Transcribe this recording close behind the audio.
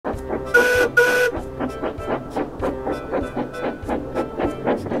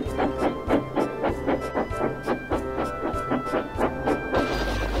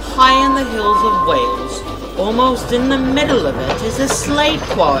the hills of Wales, almost in the middle of it, is a slate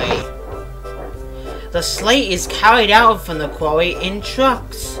quarry. The slate is carried out from the quarry in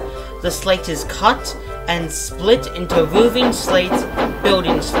trucks. The slate is cut and split into roofing slates,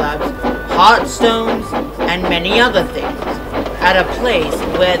 building slabs, heartstones, and many other things. At a place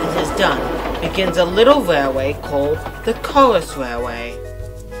where this is done begins a little railway called the Chorus Railway.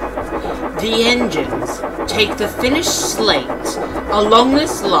 The engines take the finished slate along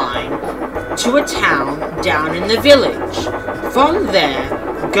this line to a town down in the village. From there,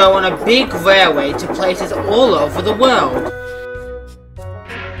 go on a big railway to places all over the world.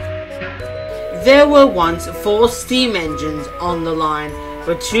 There were once 4 steam engines on the line,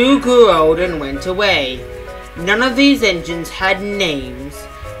 but 2 grew old and went away. None of these engines had names,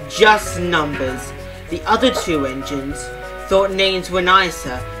 just numbers. The other 2 engines thought names were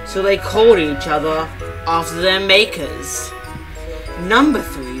nicer, so they called each other after their makers. Number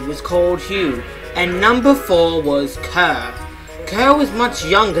 3 was called Hugh, and number 4 was Kerr. Kerr was much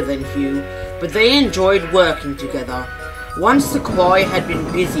younger than Hugh, but they enjoyed working together. Once the quarry had been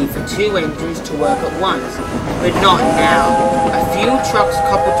busy for 2 engines to work at once, but not now. A few trucks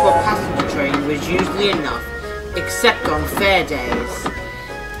coupled to a passenger train was usually enough, except on fair days.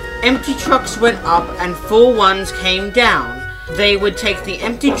 Empty trucks went up and full ones came down. They would take the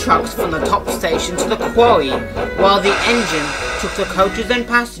empty trucks from the top station to the quarry, while the engine took the coaches and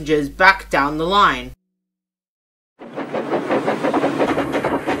passengers back down the line.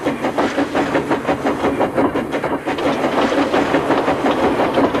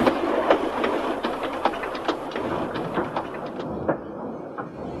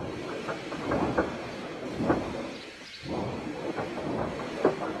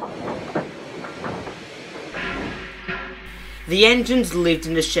 The engines lived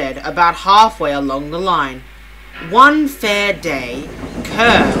in a shed about halfway along the line. One fair day,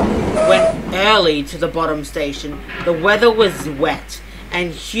 Kerr went early to the bottom station. The weather was wet,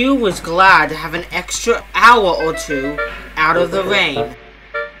 and Hugh was glad to have an extra hour or 2 out of the rain.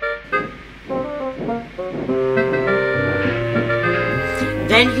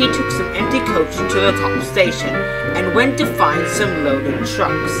 Then he took some empty coaches to the top station and went to find some loaded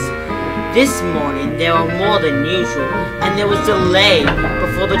trucks. This morning there were more than usual, and there was delay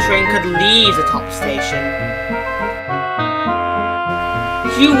before the train could leave the top station.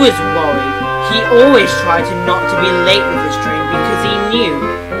 Hugh was worried. He always tried not to be late with his train because he knew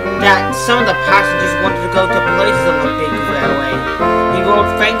that some of the passengers wanted to go to places on the big railway. He rode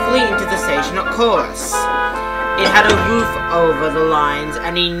thankfully into the station at Chorus. It had a roof over the lines,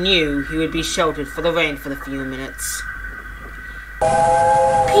 and he knew he would be sheltered for the rain for the few minutes.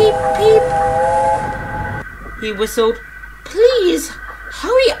 Peep, peep, he whistled. Please,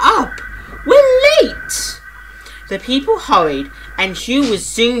 hurry up, we're late. The people hurried, and Hugh was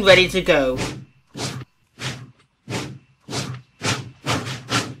soon ready to go.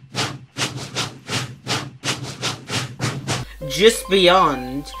 Just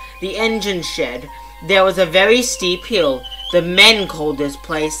beyond the engine shed, there was a very steep hill. The men called this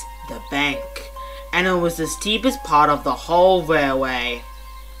place the bank, and it was the steepest part of the whole railway.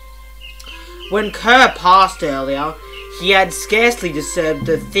 When Kerr passed earlier, he had scarcely disturbed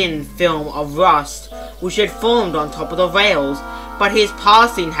the thin film of rust which had formed on top of the rails, but his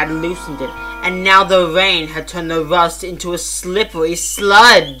passing had loosened it, and now the rain had turned the rust into a slippery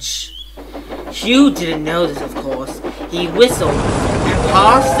sludge. Hugh didn't know this, of course. He whistled and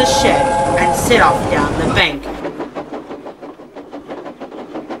passed the shed and set off down the bank.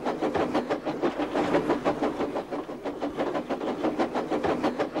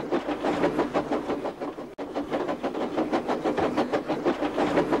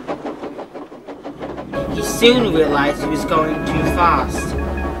 He soon realized he was going too fast.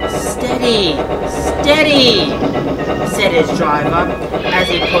 Steady, steady, said his driver as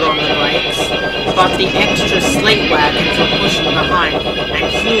he put on the brakes. But the extra slate wagons were pushing behind, and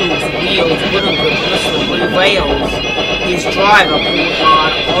Hugh's wheels wouldn't grip on the slippery rails. His driver pulled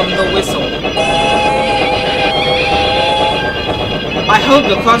hard on the whistle. I hope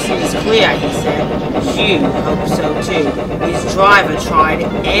the crossing is clear, he said. Hugh hoped so too. His driver tried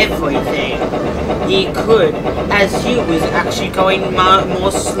everything he could, as Hugh was actually going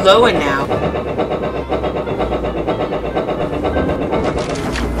more slower now.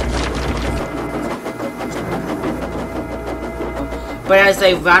 But as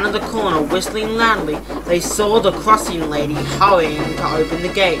they rounded the corner whistling loudly, they saw the crossing lady hurrying to open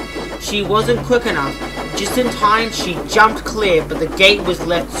the gate. She wasn't quick enough. Just in time, she jumped clear, but the gate was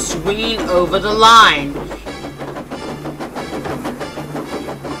left swinging over the line.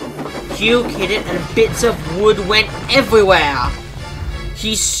 Hugh hit it, and bits of wood went everywhere.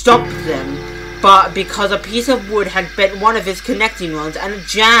 He stopped them, but because a piece of wood had bent one of his connecting rods and it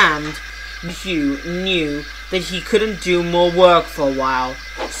jammed, Hugh knew that he couldn't do more work for a while.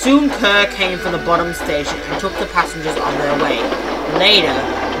 Soon Kerr came from the bottom station and took the passengers on their way. Later,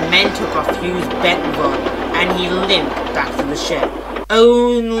 men took off Hugh's bent rod and he limped back to the shed,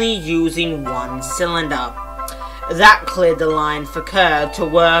 only using one cylinder. That cleared the line for Kerr to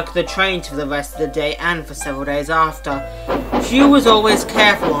work the train for the rest of the day and for several days after. Hugh was always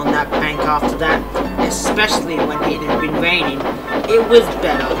careful on that bank after that, especially when it had been raining. It was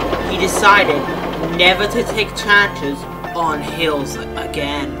better, he decided, never to take chances on hills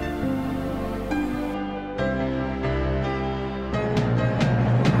again.